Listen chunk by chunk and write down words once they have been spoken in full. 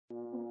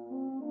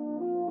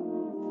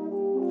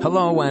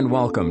Hello and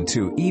welcome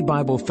to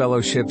E-Bible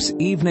Fellowship's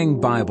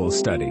Evening Bible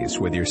Studies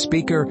with your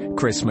speaker,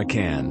 Chris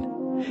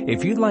McCann.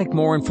 If you'd like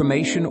more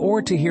information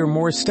or to hear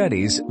more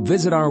studies,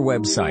 visit our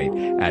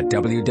website at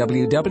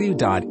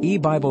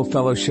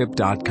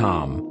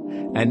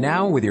www.ebiblefellowship.com. And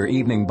now with your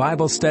evening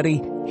Bible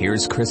study,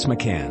 here's Chris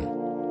McCann.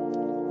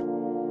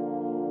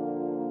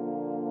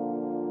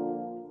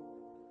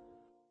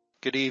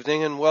 Good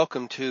evening and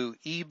welcome to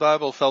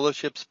E-Bible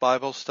Fellowship's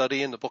Bible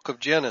study in the book of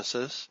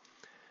Genesis.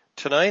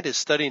 Tonight is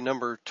study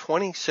number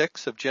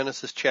 26 of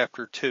Genesis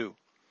chapter 2.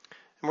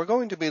 And we're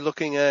going to be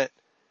looking at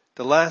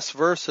the last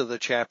verse of the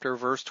chapter,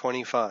 verse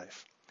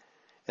 25.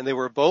 And they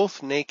were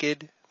both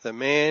naked, the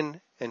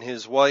man and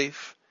his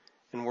wife,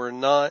 and were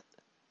not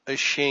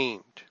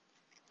ashamed.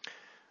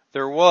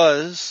 There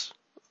was,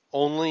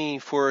 only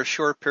for a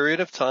short period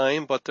of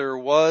time, but there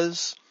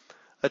was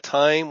a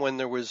time when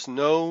there was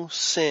no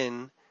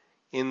sin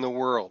in the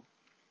world,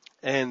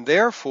 and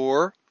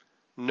therefore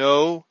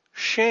no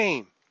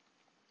shame.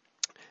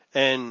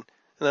 And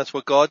that's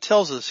what God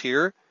tells us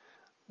here.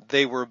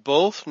 They were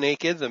both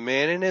naked, the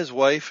man and his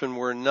wife, and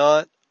were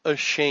not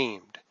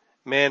ashamed.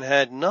 Man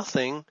had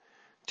nothing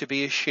to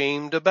be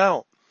ashamed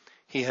about.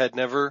 He had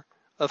never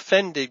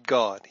offended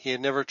God. He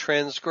had never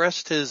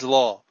transgressed his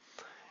law.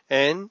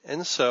 And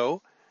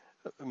so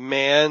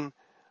man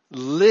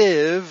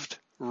lived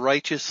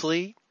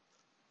righteously.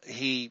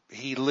 He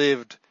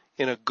lived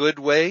in a good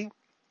way,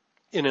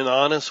 in an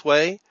honest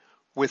way,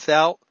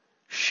 without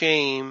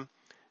shame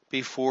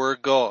before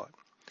God.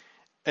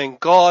 And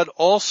God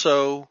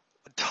also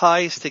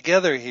ties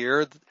together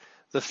here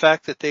the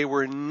fact that they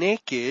were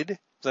naked,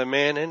 the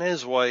man and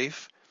his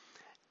wife,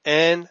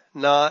 and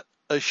not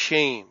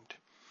ashamed.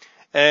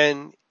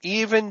 And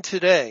even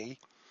today,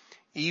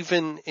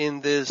 even in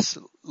this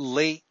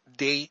late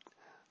date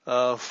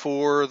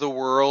for the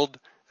world,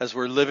 as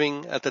we're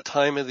living at the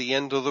time of the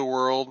end of the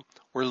world,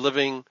 we're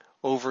living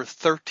over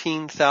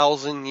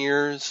 13,000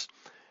 years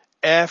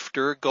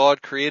after God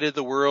created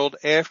the world,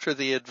 after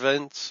the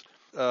events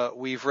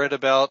we've read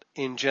about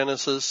in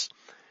Genesis,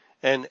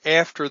 and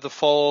after the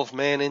fall of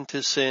man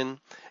into sin.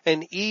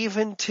 And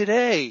even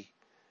today,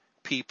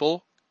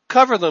 people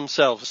cover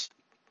themselves.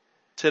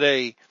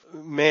 Today,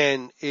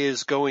 man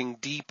is going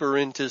deeper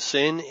into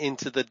sin,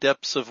 into the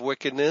depths of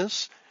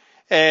wickedness.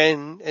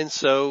 And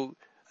so,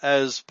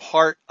 as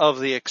part of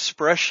the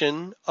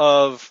expression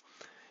of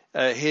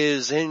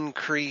his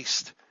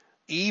increased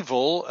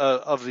evil,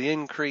 of the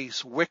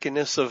increased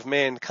wickedness of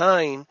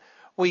mankind,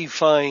 we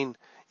find,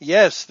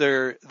 yes,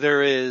 there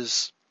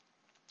is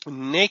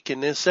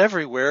nakedness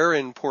everywhere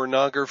in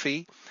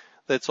pornography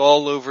that's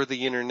all over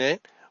the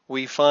internet.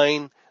 We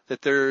find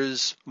that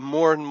there's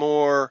more and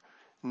more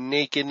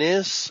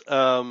nakedness,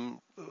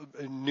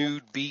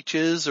 nude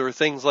beaches or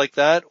things like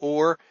that,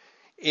 or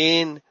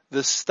in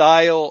the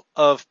style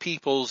of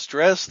people's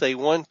dress. They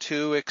want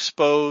to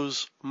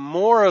expose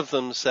more of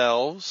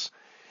themselves,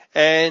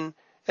 and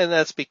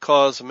that's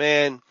because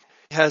man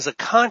has a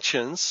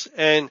conscience,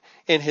 and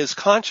in his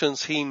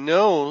conscience he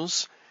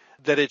knows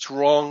that it's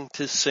wrong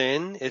to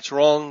sin, it's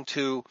wrong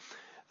to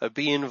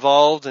be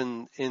involved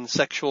in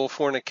sexual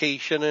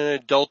fornication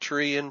and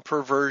adultery and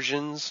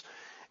perversions,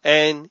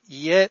 and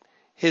yet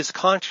his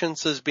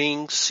conscience is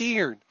being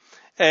seared,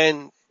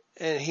 and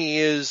he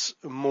is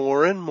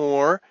more and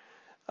more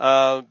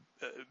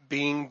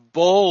being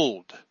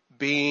bold,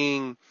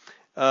 being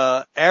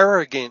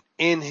arrogant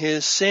in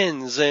his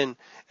sins, and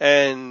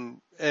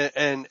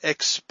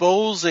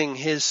exposing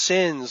his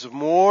sins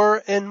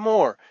more and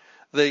more.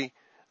 The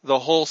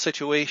whole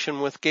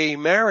situation with gay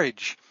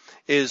marriage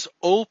is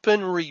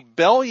open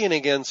rebellion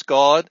against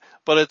God,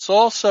 but it's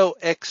also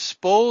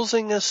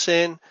exposing a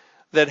sin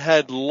that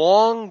had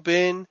long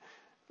been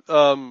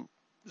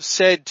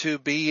said to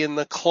be in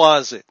the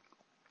closet,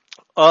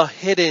 a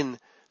hidden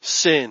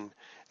sin,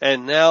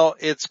 and now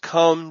it's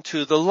come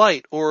to the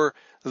light, or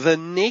the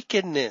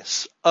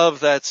nakedness of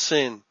that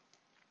sin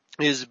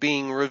is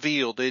being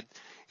revealed.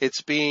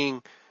 It's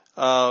being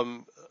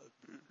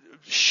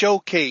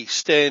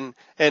showcased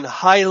and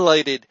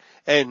highlighted,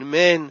 and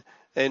men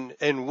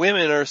and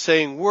women are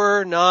saying,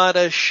 we're not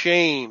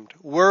ashamed.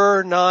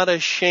 We're not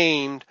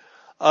ashamed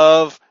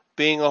of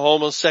being a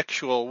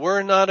homosexual.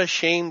 We're not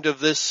ashamed of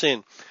this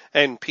sin.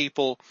 And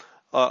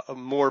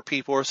more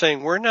people are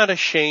saying, we're not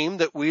ashamed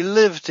that we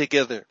live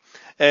together.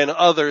 And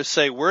others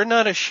say, we're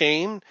not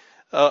ashamed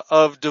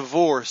of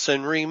divorce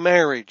and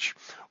remarriage.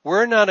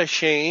 We're not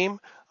ashamed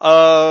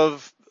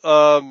of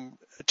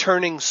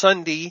turning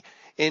Sunday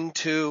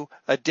into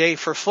a day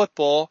for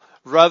football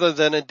rather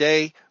than a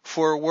day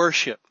for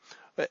worship.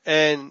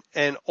 And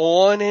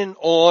on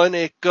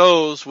it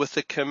goes with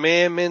the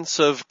commandments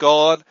of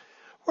God.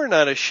 We're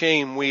not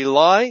ashamed we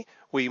lie.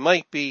 We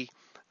might be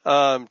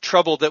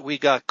troubled that we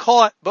got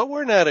caught, but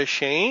we're not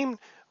ashamed.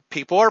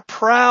 People are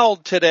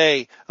proud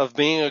today of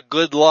being a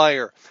good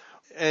liar.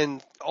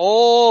 And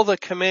all the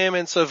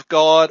commandments of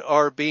God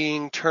are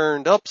being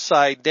turned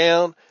upside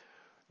down.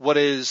 What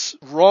is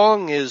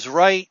wrong is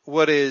right.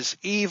 What is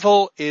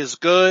evil is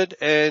good,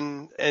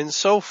 and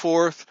so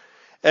forth.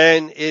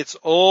 And it's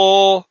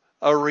all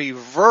a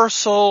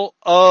reversal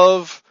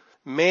of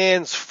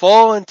man's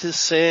fall into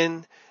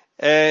sin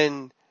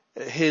and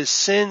his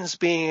sins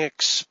being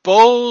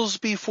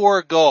exposed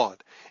before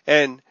God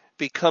and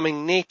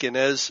becoming naked,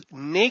 as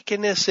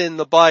nakedness in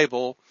the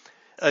Bible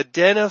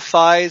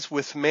identifies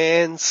with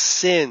man's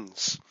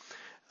sins.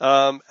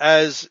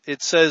 As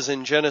it says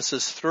in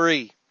Genesis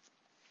 3,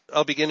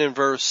 I'll begin in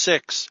verse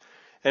 6.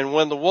 And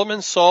when the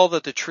woman saw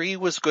that the tree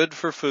was good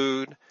for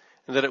food,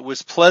 and that it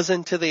was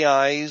pleasant to the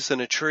eyes,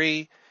 and a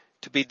tree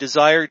to be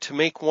desired to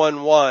make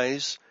one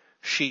wise,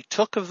 she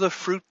took of the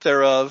fruit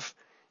thereof,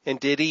 and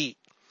did eat,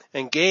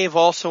 and gave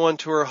also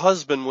unto her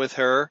husband with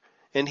her,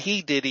 and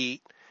he did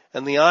eat.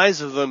 And the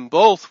eyes of them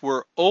both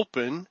were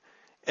open,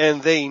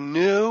 and they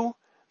knew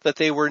that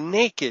they were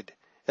naked,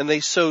 and they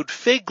sewed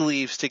fig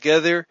leaves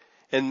together,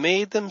 and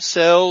made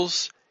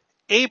themselves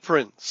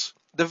aprons.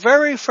 The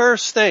very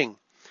first thing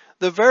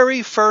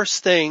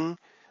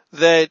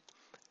that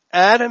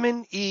Adam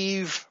and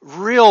Eve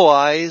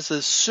realize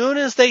as soon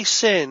as they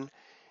sin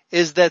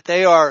is that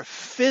they are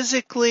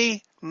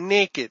physically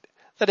naked.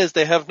 That is,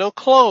 they have no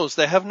clothes,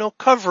 they have no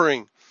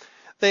covering.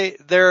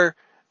 They're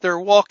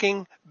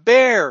walking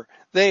bare.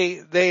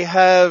 They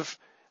have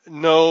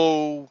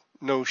no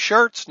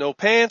shirts, no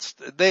pants.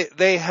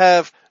 They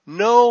have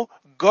no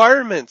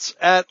garments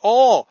at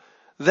all.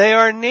 They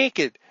are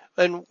naked.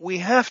 And we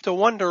have to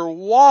wonder,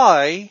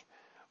 why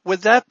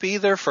would that be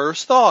their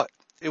first thought?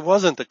 It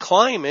wasn't the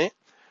climate.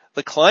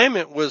 The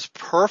climate was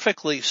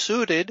perfectly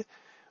suited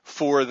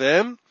for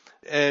them,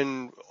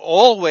 and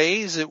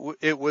always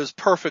it was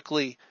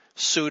perfectly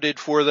suited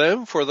for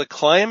them, for the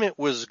climate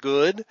was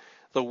good,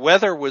 the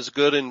weather was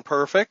good and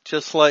perfect,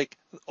 just like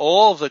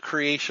all the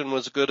creation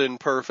was good and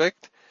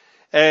perfect,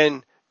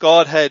 and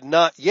God had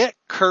not yet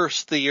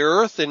cursed the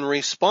earth in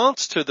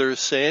response to their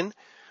sin,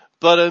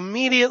 but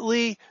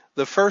immediately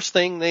the first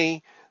thing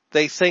they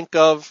think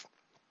of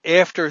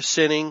after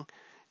sinning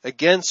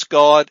against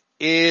God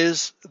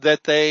is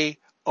that they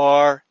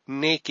are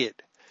naked.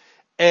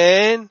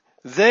 And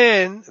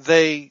then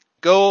they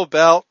go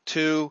about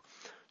to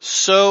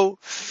sew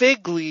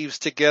fig leaves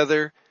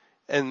together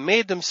and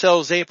made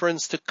themselves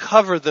aprons to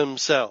cover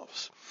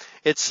themselves.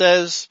 It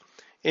says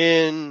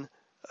in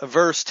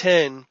verse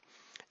 10,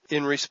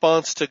 in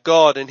response to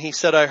God, and he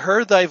said, I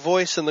heard thy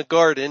voice in the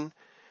garden,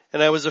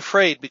 and I was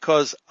afraid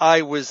because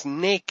I was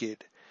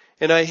naked,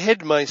 and I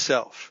hid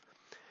myself.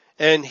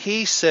 And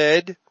he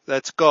said,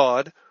 that's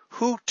God,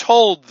 who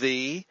told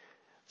thee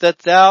that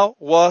thou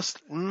wast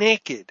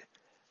naked?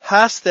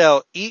 Hast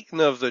thou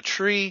eaten of the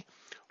tree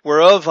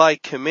whereof I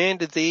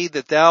commanded thee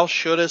that thou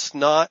shouldest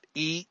not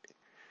eat?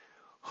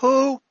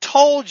 Who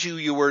told you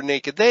you were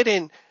naked? They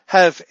didn't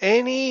have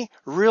any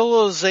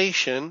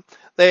realization.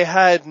 They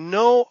had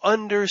no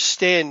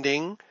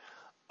understanding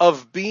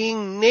of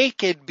being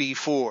naked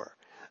before.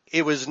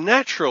 It was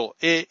natural.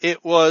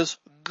 It was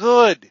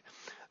good.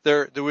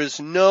 There was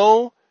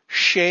no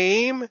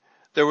shame.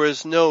 There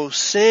was no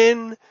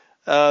sin.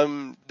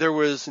 There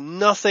was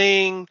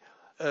nothing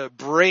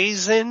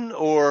brazen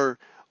or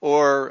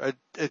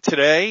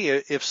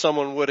today, if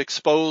someone would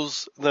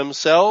expose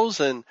themselves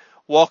and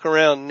walk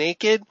around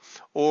naked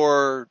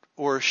or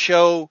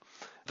show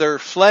their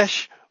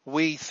flesh,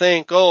 we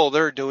think, oh,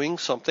 they're doing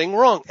something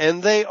wrong.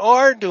 And they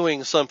are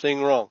doing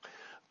something wrong.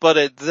 But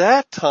at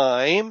that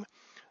time,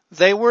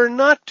 they were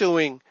not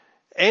doing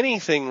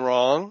anything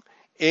wrong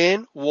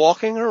in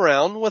walking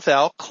around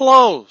without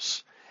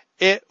clothes.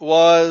 It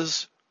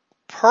was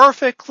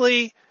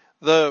perfectly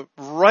the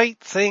right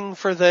thing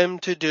for them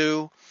to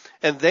do,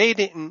 and they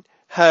didn't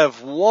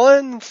have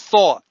one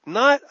thought,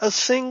 not a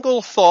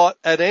single thought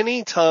at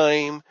any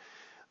time,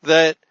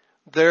 that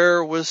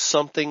there was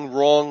something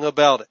wrong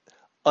about it,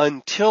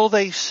 until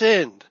they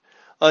sinned,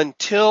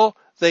 until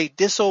they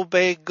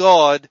disobeyed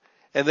God,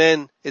 and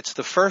then it's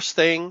the first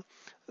thing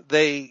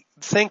they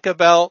think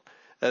about.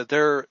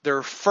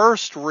 Their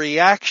first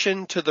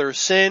reaction to their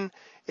sin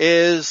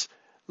is,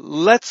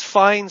 let's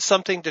find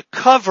something to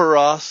cover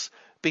us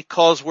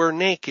because we're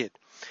naked.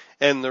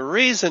 And the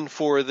reason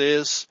for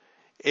this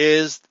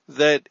is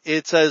that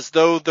it's as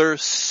though their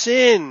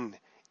sin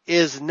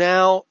is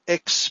now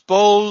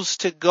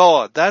exposed to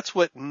God. That's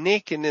what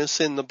nakedness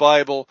in the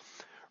Bible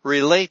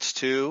relates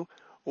to,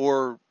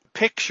 or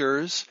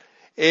pictures,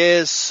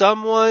 is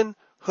someone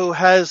who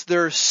has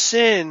their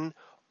sin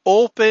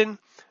open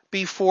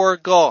before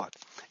God.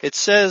 It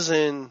says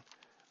in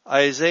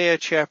Isaiah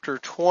chapter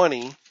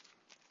 20,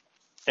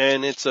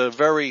 and it's a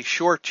very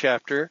short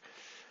chapter,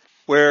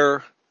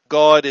 where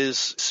God is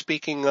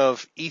speaking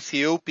of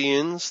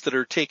Ethiopians that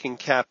are taken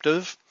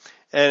captive.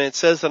 And it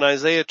says in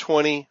Isaiah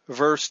 20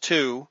 verse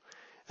 2,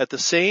 at the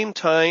same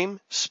time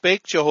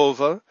spake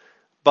Jehovah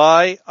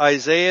by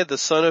Isaiah the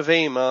son of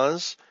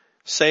Amoz,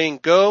 saying,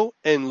 go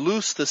and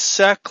loose the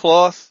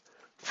sackcloth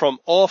from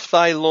off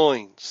thy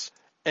loins,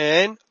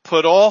 and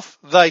put off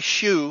thy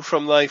shoe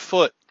from thy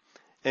foot.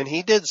 And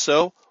he did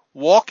so,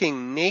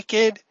 walking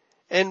naked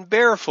and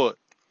barefoot.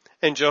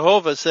 And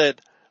Jehovah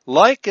said,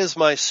 like as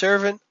my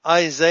servant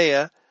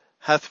Isaiah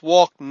hath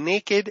walked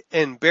naked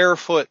and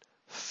barefoot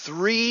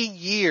 3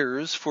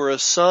 years for a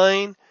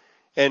sign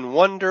and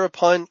wonder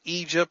upon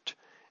Egypt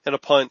and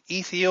upon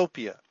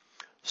Ethiopia.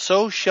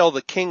 So shall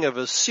the king of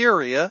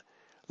Assyria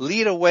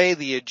lead away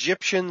the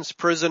Egyptians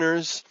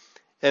prisoners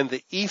and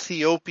the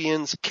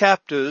Ethiopians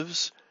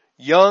captives,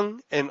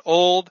 young and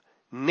old,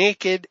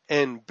 naked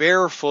and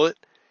barefoot,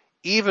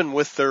 even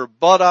with their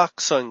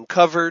buttocks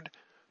uncovered,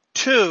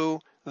 to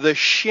the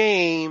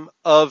shame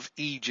of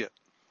Egypt.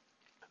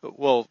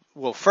 Well,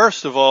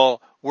 first of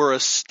all, we're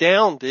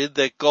astounded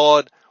that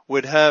God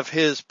would have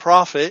his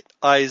prophet,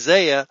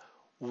 Isaiah,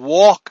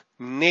 walk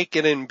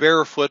naked and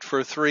barefoot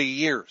for 3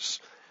 years.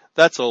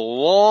 That's a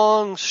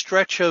long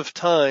stretch of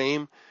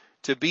time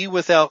to be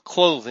without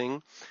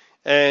clothing,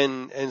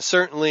 and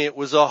certainly it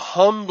was a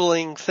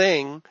humbling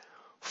thing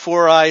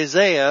for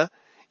Isaiah,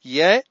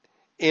 yet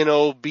in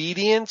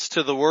obedience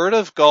to the word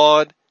of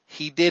God,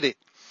 he did it.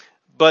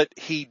 But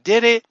he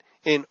did it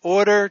in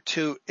order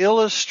to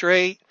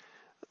illustrate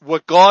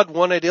what God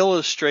wanted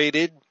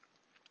illustrated,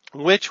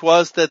 which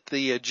was that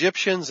the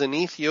Egyptians and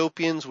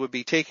Ethiopians would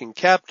be taken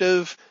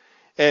captive,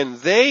 and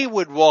they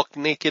would walk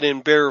naked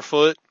and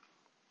barefoot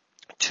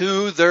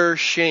to their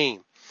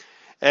shame.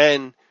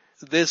 And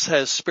this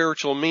has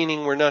spiritual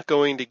meaning we're not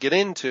going to get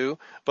into,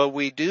 but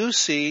we do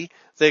see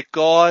that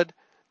God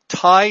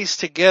ties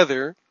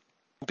together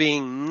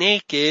being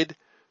naked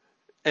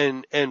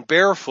and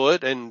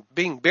barefoot, and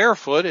being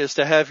barefoot is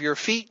to have your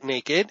feet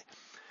naked.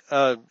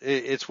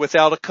 It's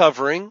without a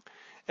covering,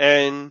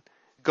 and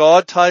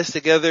God ties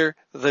together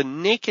the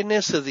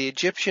nakedness of the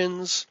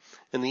Egyptians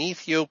and the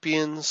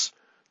Ethiopians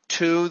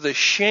to the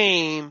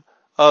shame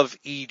of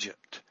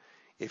Egypt.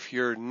 If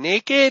you're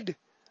naked,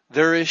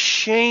 there is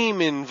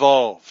shame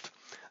involved.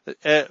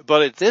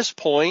 But at this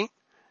point,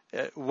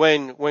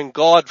 when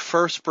God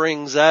first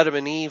brings Adam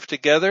and Eve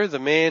together, the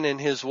man and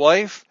his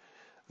wife,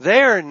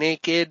 they're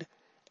naked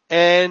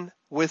and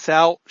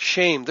without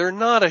shame. They're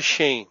not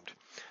ashamed.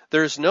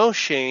 There's no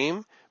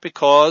shame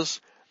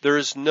because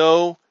there's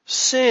no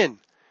sin.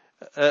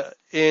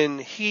 In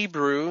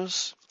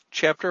Hebrews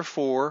chapter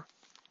 4,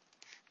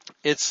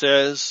 it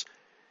says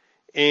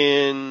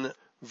in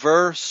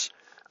verse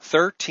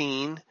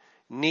 13,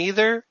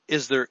 neither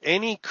is there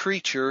any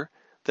creature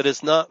that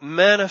is not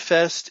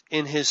manifest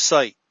in his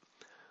sight,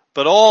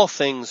 but all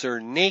things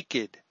are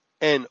naked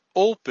and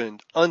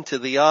opened unto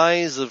the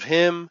eyes of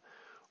him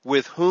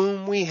with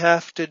whom we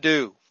have to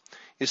do.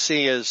 You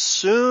see, as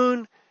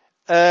soon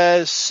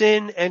as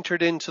sin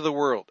entered into the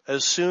world,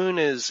 as soon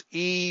as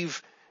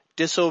Eve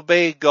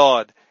disobeyed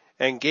God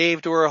and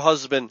gave to her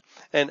husband,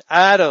 and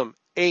Adam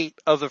ate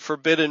of the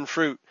forbidden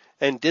fruit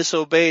and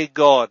disobeyed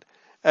God,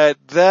 at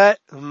that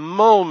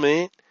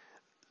moment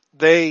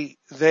they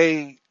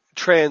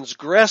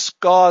transgress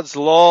God's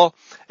law,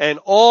 and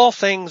all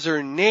things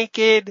are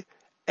naked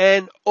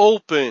and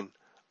open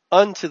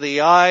unto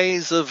the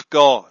eyes of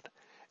God.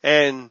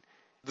 And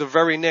the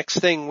very next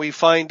thing we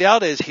find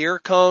out is here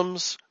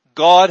comes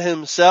God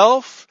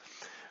himself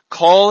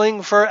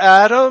calling for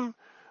Adam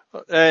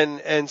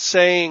and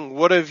saying,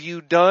 what have you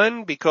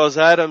done? Because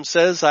Adam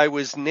says, I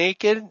was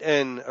naked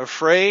and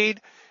afraid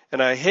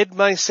and I hid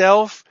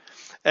myself.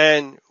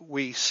 And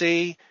we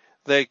see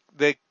that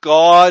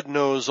God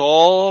knows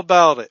all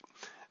about it,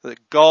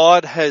 that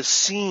God has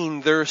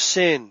seen their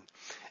sin,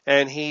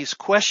 and he's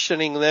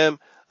questioning them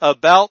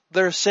about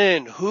their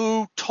sin.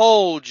 Who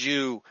told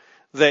you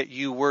that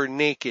you were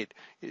naked?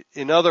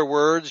 In other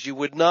words, you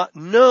would not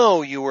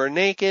know you were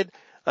naked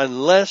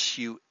unless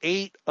you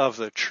ate of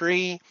the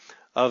tree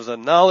of the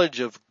knowledge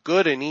of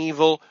good and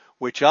evil,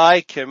 which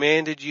I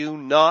commanded you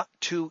not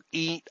to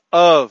eat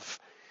of.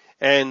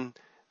 And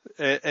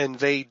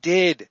they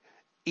did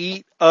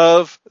eat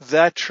of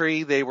that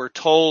tree they were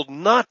told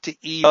not to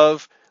eat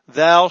of.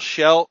 Thou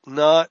shalt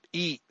not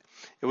eat.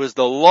 It was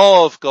the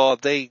law of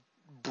God. They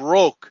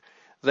broke,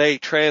 they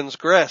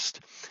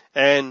transgressed,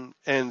 and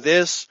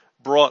this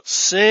brought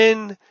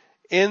sin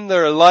in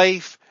their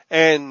life,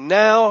 and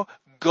now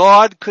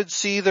God could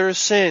see their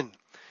sin,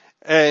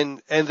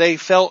 and they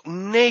felt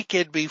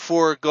naked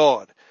before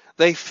God.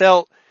 They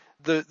felt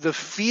the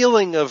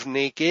feeling of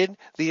naked,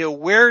 the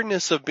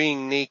awareness of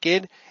being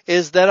naked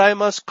is that I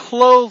must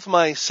clothe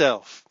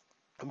myself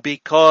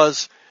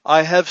because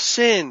I have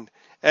sinned.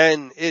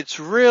 And it's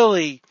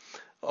really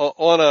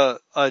on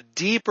a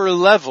deeper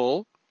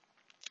level,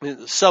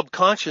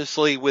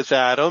 subconsciously with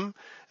Adam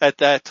at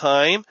that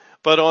time,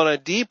 but on a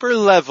deeper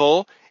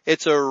level,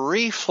 it's a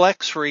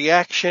reflex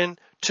reaction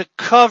to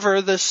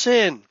cover the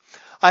sin.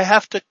 I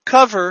have to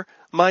cover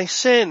my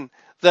sin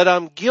that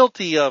I'm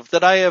guilty of,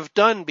 that I have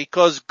done,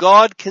 because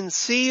God can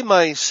see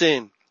my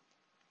sin.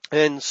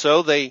 And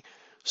so they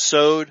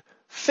sewed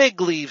fig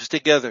leaves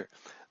together.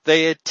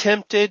 They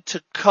attempted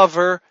to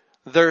cover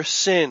their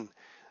sin,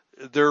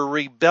 their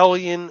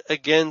rebellion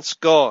against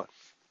God.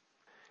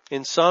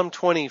 In Psalm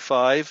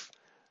 25,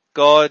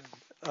 God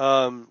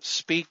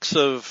speaks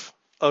of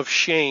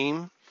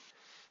shame,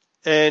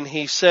 and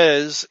he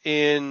says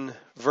in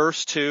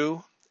verse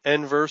 2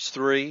 and verse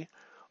 3,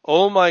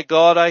 O my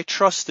God, I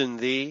trust in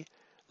thee.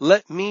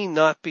 Let me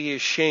not be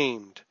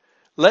ashamed.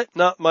 Let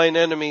not mine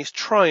enemies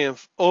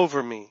triumph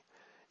over me.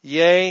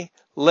 Yea,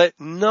 let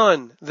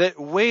none that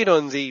wait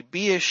on thee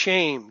be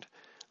ashamed.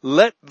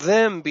 Let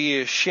them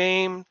be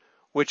ashamed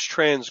which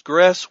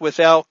transgress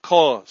without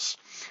cause.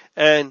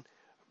 And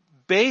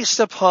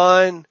based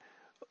upon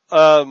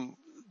the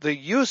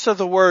use of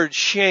the word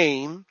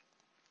shame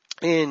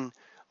in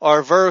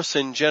our verse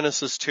in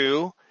Genesis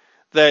 2,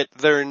 that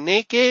they're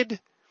naked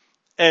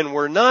and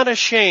were not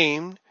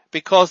ashamed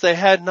because they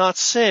had not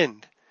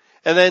sinned.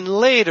 And then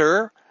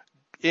later,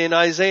 in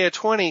Isaiah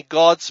 20,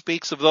 God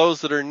speaks of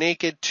those that are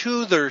naked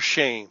to their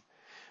shame,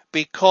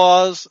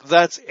 because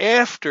that's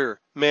after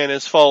man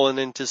has fallen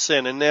into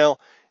sin. And now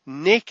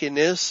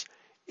nakedness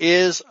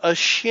is a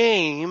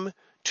shame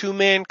to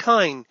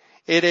mankind.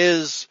 It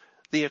is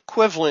the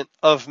equivalent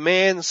of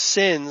man's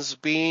sins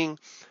being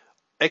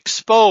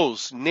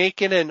exposed,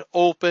 naked and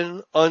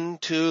open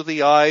unto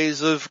the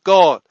eyes of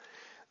God.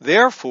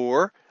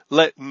 Therefore,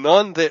 let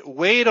none that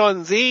wait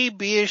on thee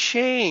be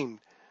ashamed.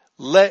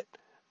 Let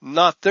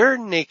not their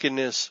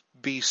nakedness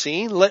be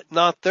seen. Let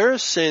not their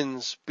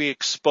sins be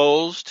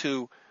exposed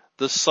to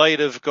the sight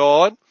of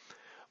God.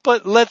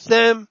 But let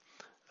them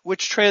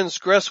which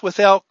transgress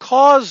without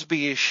cause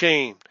be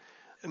ashamed.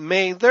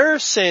 May their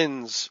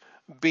sins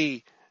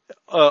be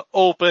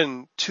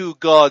open to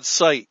God's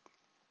sight.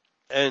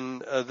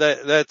 And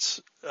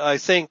that's, I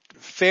think,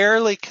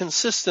 fairly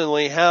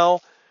consistently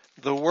how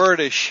the word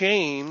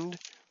ashamed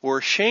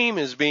or shame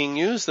is being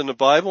used in the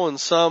Bible. In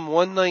Psalm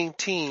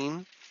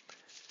 119,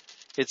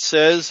 it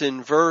says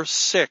in verse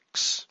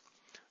 6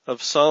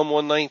 of Psalm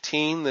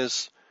 119,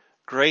 this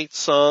great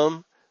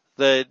psalm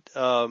that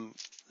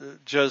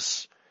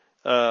just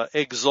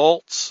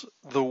exalts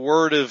the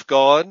word of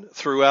God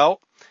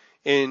throughout.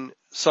 In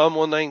Psalm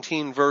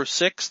 119 verse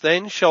 6,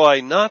 then shall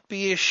I not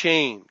be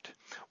ashamed.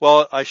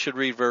 Well, I should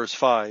read verse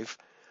 5.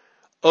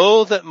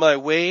 Oh, that my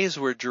ways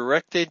were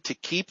directed to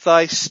keep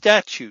thy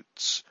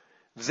statutes.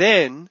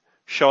 Then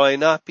shall I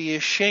not be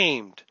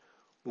ashamed,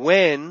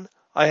 when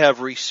I have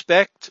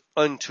respect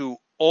unto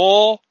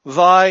all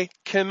thy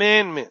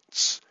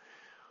commandments.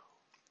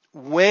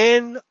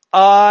 When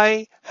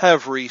I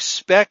have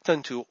respect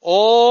unto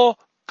all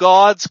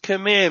God's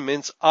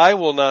commandments, I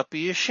will not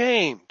be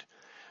ashamed,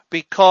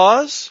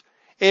 because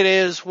it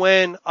is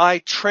when I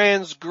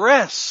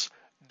transgress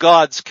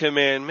God's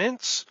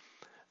commandments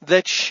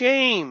that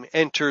shame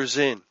enters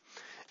in.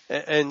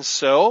 And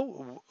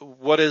so,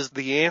 what is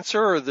the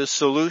answer or the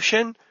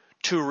solution?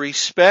 To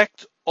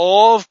respect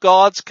all of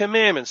God's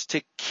commandments,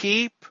 to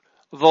keep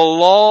the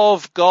law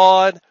of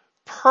God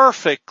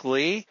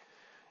perfectly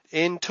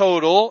in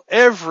total,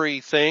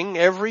 everything,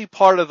 every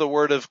part of the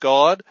Word of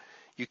God.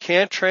 You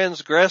can't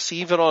transgress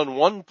even on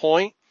one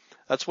point.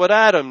 That's what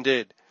Adam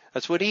did.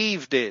 That's what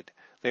Eve did.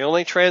 They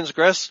only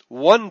transgressed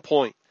one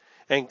point.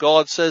 And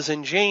God says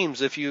in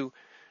James, if you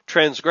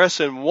transgress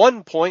in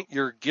one point,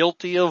 you're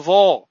guilty of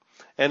all.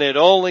 And it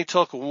only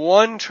took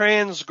one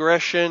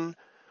transgression,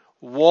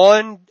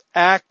 one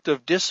act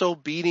of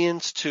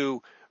disobedience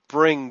to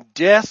bring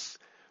death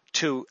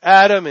to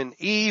Adam and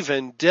Eve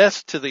and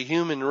death to the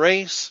human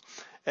race.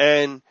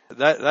 And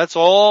that's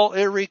all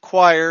it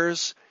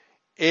requires,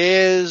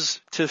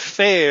 is to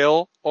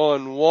fail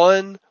on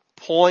one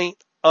point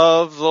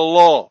of the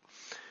law.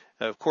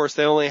 Of course,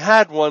 they only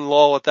had one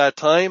law at that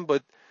time,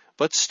 but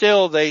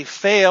still they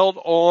failed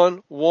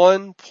on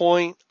one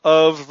point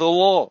of the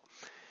law.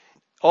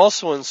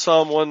 Also in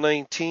Psalm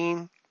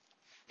 119,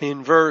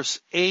 in verse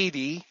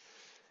 80,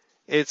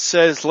 it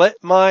says,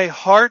 let my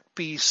heart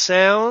be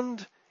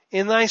sound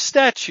in thy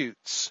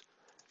statutes,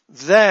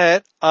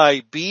 that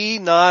I be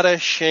not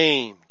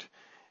ashamed.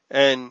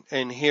 And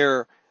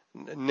here,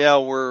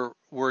 now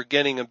we're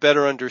getting a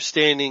better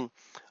understanding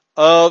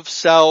of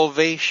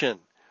salvation.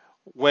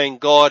 When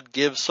God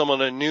gives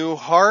someone a new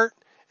heart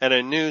and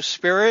a new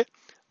spirit,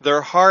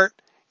 their heart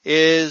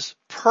is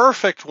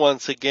perfect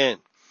once again.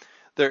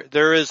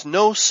 There is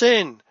no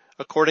sin,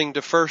 according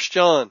to 1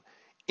 John,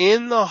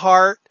 in the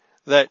heart,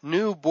 that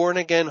new born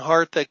again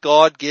heart that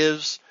God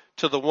gives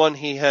to the one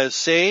he has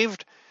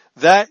saved.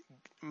 That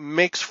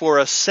makes for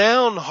a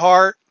sound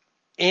heart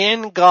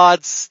in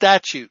God's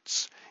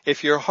statutes.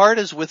 If your heart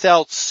is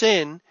without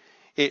sin,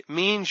 it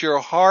means your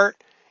heart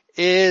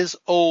is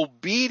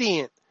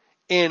obedient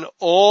in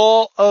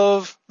all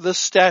of the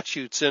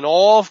statutes, in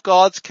all of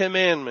God's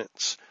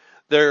commandments.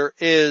 There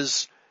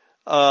is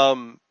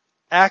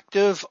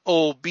active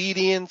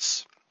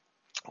obedience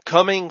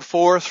coming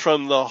forth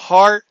from the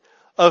heart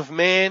of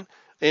man,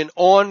 an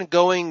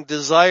ongoing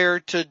desire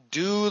to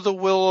do the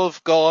will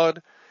of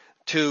God,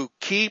 to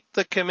keep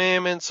the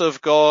commandments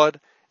of God,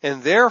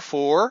 and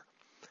therefore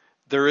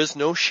there is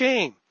no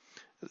shame.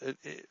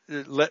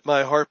 Let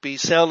my heart be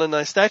sound in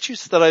thy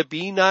statutes, that I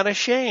be not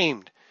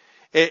ashamed.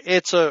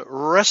 It's a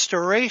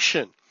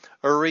restoration,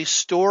 a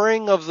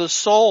restoring of the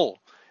soul,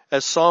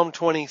 as Psalm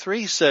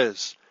 23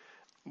 says.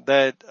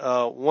 That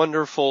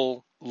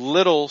wonderful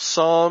little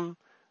psalm,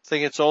 I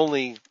think it's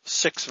only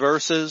 6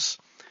 verses.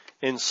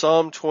 In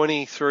Psalm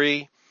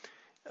 23,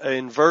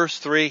 in verse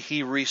 3,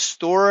 he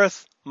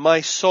restoreth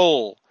my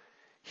soul.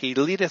 He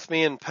leadeth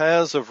me in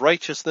paths of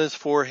righteousness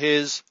for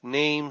his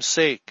name's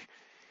sake.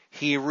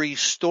 He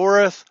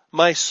restoreth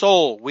my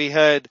soul. We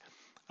had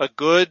a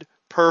good,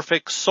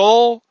 perfect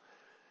soul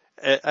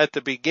at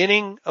the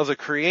beginning of the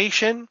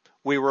creation.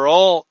 We were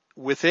all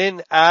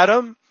within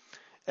Adam,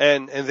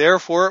 and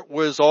therefore it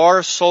was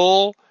our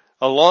soul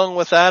along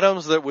with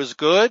Adam's that was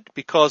good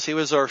because he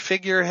was our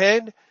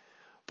figurehead.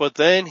 But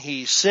then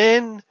he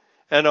sinned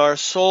and our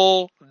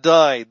soul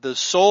died. The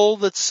soul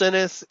that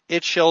sinneth,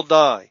 it shall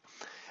die.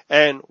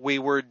 And we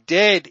were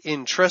dead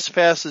in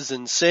trespasses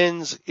and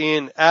sins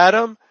in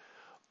Adam.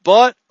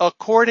 But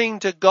according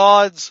to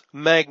God's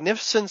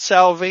magnificent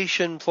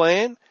salvation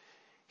plan,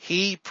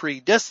 he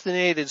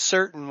predestinated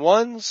certain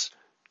ones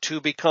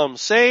to become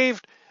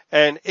saved.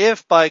 And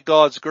if by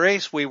God's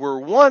grace we were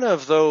one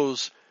of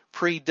those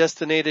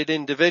predestinated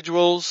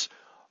individuals,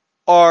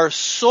 our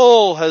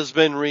soul has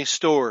been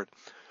restored.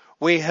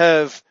 We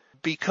have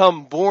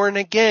become born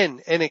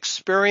again and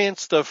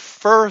experienced the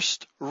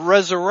first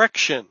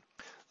resurrection.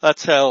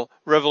 That's how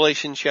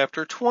Revelation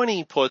chapter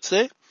 20 puts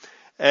it.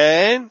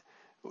 And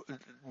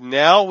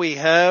now we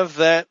have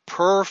that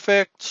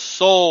perfect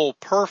soul,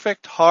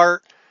 perfect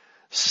heart,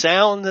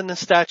 sound in the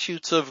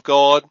statutes of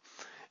God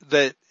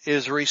that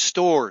is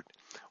restored.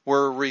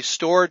 We're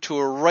restored to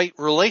a right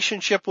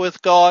relationship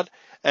with God,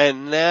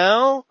 and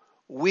now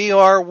we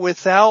are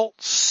without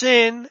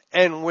sin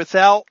and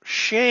without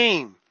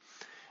shame.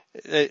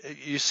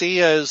 You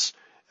see, as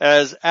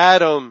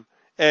Adam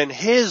and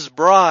his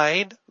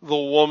bride, the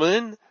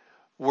woman,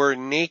 were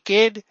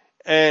naked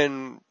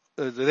and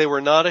they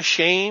were not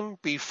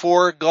ashamed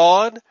before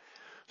God,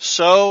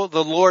 so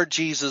the Lord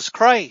Jesus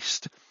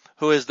Christ,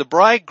 who is the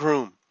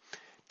bridegroom,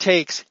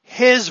 takes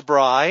his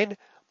bride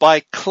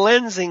by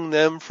cleansing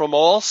them from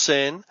all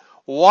sin,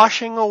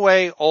 washing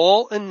away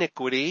all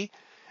iniquity,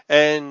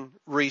 and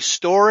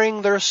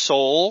restoring their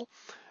soul,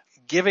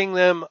 giving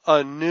them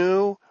a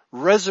new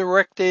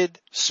resurrected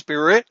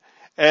spirit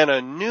and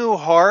a new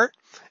heart,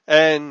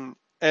 and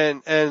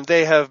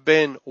they have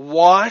been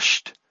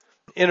washed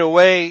in a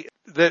way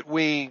that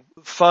we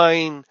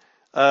find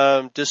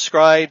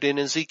described in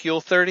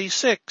Ezekiel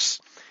 36.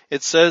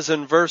 It says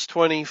in verse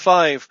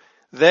 25,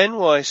 "Then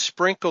will I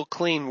sprinkle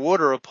clean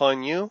water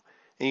upon you,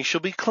 and you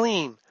shall be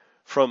clean.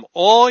 From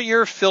all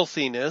your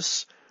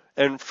filthiness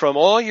and from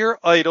all your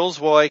idols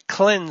will I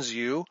cleanse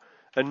you.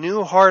 A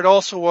new heart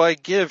also will I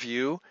give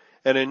you,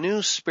 and a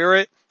new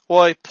spirit will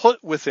I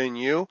put within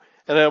you,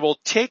 and I will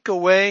take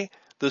away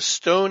the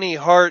stony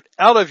heart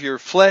out of your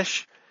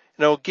flesh,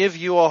 and I will give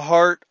you a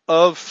heart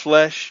of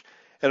flesh,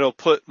 and I'll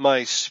put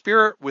my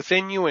spirit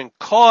within you and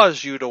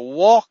cause you to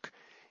walk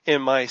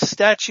in my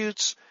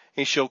statutes,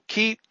 and you shall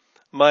keep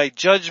my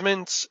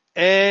judgments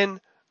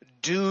and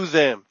do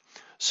them."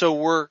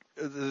 So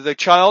the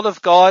child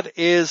of God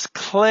is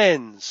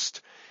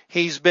cleansed.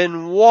 He's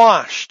been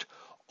washed.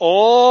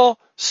 All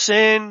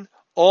sin,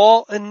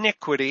 all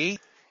iniquity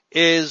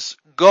is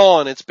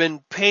gone. It's been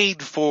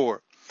paid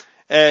for.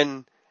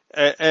 And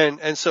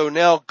so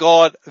now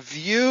God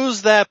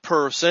views that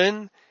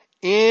person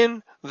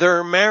in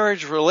their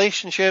marriage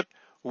relationship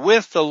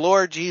with the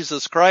Lord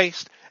Jesus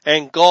Christ,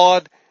 and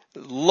God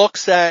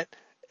looks at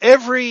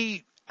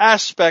every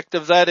aspect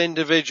of that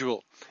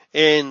individual,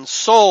 in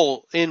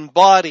soul, in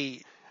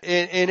body,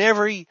 in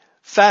every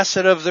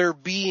facet of their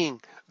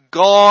being.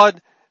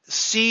 God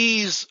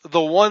sees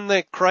the one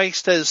that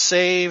Christ has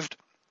saved,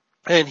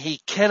 and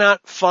he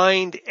cannot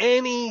find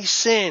any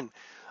sin.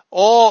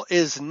 All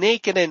is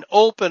naked and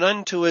open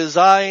unto his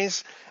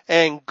eyes,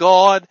 and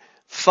God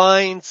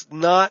finds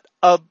not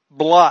a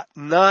blot,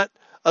 not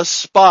a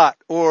spot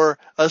or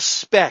a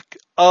speck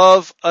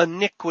of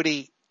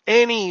iniquity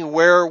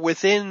anywhere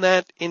within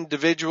that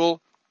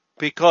individual,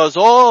 because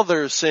all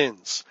their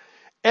sins,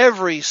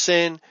 every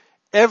sin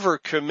ever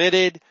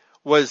committed,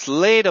 was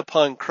laid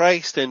upon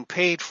Christ and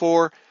paid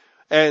for,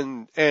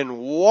 and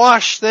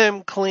washed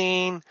them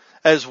clean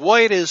as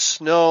white as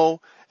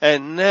snow,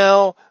 and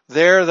now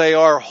there they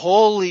are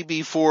holy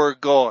before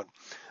God.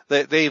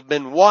 They've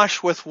been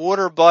washed with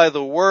water by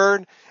the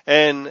word,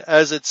 and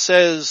as it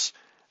says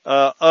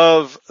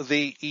of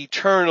the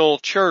eternal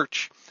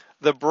church,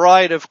 the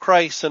bride of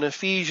Christ in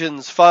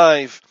Ephesians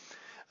 5,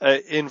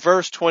 in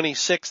verse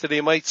 26, that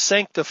he might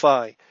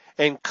sanctify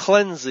and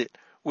cleanse it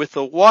with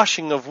the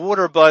washing of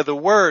water by the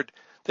word,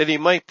 that he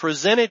might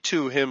present it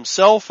to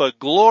himself a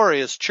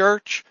glorious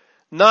church,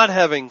 not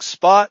having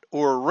spot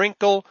or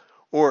wrinkle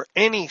or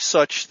any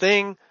such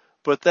thing,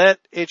 but that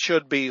it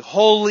should be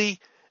holy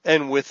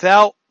and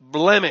without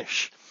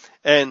blemish.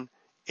 And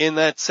in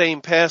that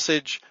same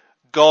passage,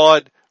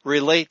 God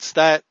relates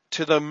that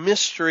to the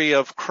mystery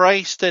of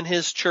Christ and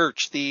his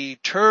church, the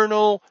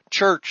eternal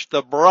church,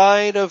 the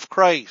bride of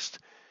Christ.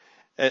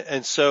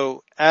 And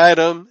so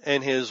Adam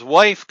and his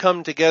wife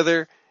come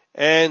together,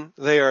 and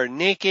they are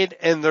naked,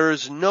 and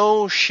there's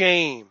no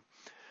shame.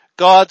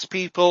 God's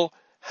people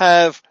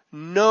have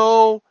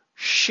no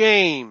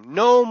shame,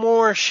 no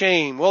more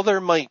shame. Well, there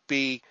might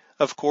be,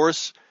 of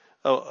course,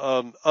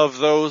 of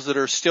those that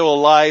are still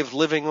alive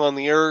living on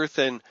the earth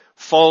and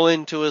fall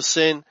into a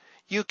sin.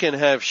 You can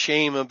have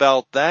shame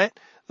about that.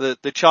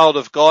 The child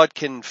of God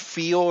can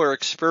feel or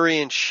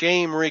experience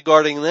shame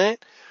regarding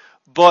that.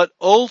 But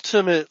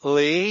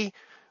ultimately,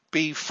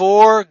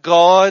 before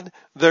God,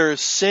 their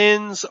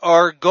sins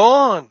are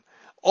gone.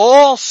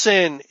 All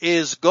sin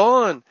is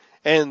gone,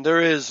 and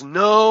there is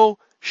no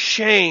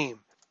shame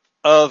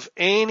of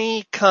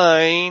any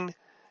kind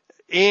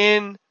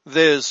in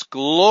this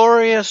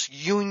glorious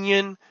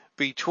union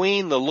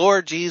between the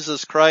Lord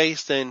Jesus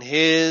Christ and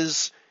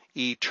His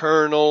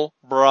eternal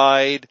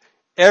bride,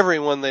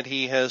 everyone that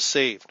He has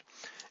saved.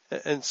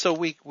 And so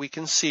we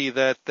can see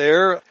that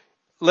there.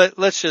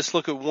 Let's just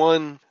look at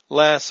one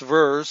last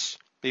verse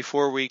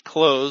before we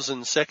close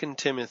in 2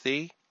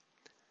 Timothy.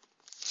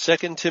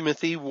 2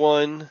 Timothy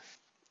 1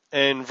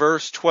 and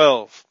verse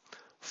 12.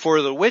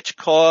 For the which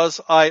cause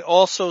I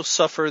also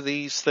suffer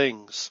these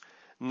things.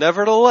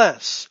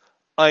 Nevertheless,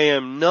 I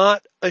am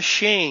not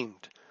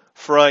ashamed,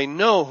 for I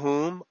know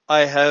whom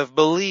I have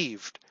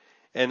believed,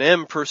 and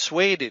am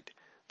persuaded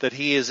that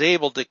He is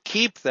able to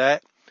keep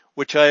that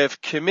which I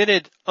have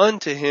committed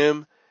unto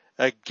Him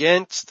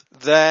against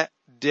that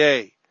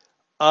day.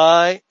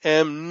 I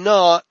am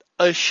not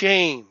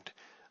ashamed.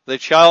 The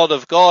child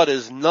of God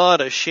is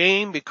not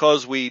ashamed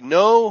because we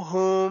know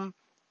whom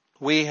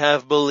we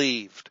have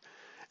believed.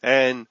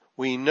 And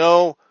we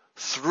know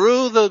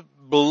through the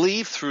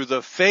belief, through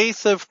the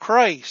faith of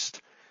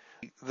Christ,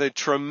 the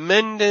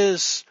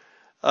tremendous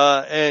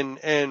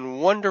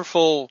and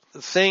wonderful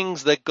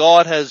things that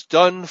God has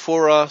done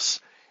for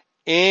us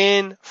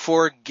in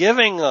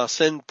forgiving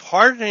us and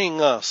pardoning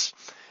us.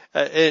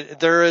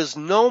 There is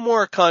no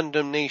more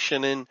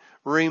condemnation in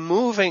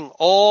removing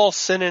all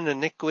sin and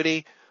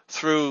iniquity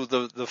through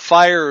the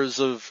fires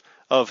of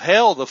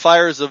hell, the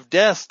fires of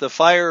death, the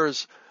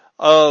fires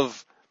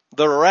of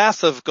the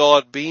wrath of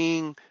God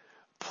being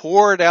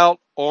poured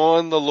out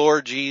on the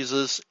Lord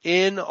Jesus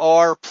in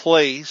our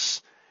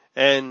place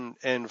and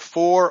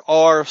for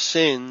our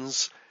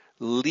sins,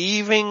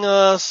 leaving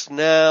us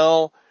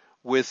now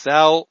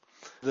without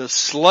the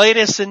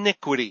slightest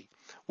iniquity,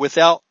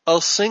 without a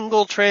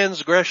single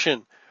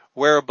transgression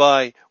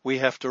whereby we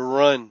have to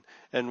run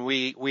and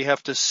we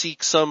have to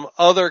seek some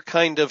other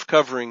kind of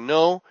covering.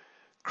 No,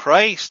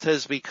 Christ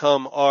has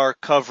become our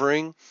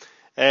covering,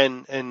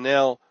 and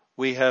now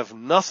we have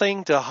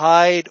nothing to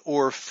hide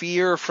or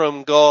fear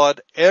from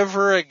God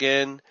ever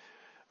again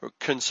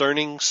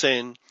concerning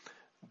sin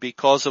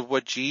because of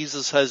what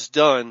Jesus has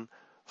done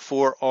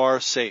for our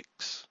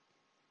sakes.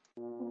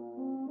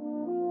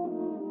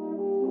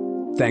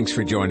 Thanks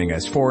for joining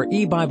us for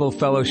eBible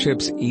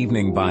Fellowship's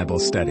Evening Bible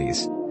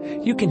Studies.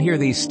 You can hear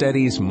these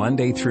studies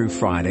Monday through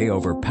Friday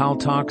over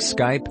Paltalk,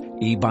 Skype,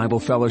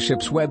 eBible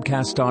Fellowship's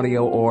webcast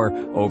audio, or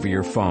over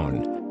your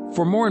phone.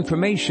 For more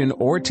information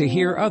or to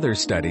hear other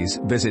studies,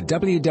 visit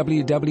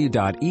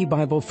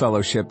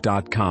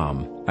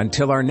www.ebiblefellowship.com.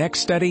 Until our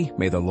next study,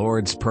 may the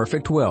Lord's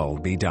perfect will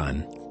be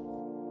done.